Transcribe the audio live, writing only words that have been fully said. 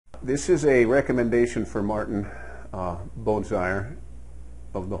This is a recommendation for Martin Boonzaayer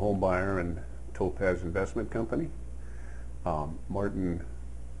of the Home Buyer and Topaz Investment Company. Martin,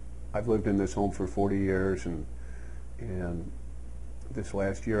 I've lived in this home for 40 years, and this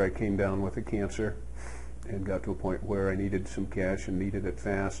last year I came down with a cancer and got to a point where I needed some cash and needed it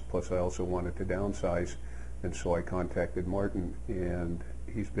fast, plus I also wanted to downsize, and so I contacted Martin, and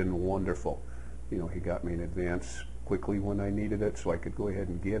he's been wonderful. You know, he got me in advance quickly when I needed it so I could go ahead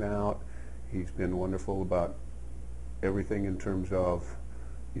and get out. He's been wonderful about everything in terms of,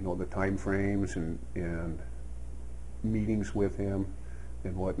 you know, the time frames and meetings with him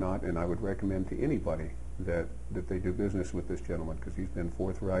and whatnot, and I would recommend to anybody that they do business with this gentleman, because he's been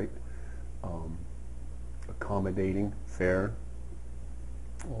forthright, accommodating, fair,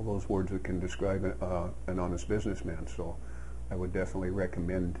 all those words that can describe an honest businessman. So I would definitely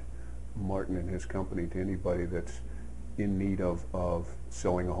recommend Martin and his company to anybody that's in need of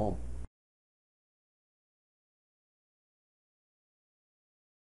selling a home.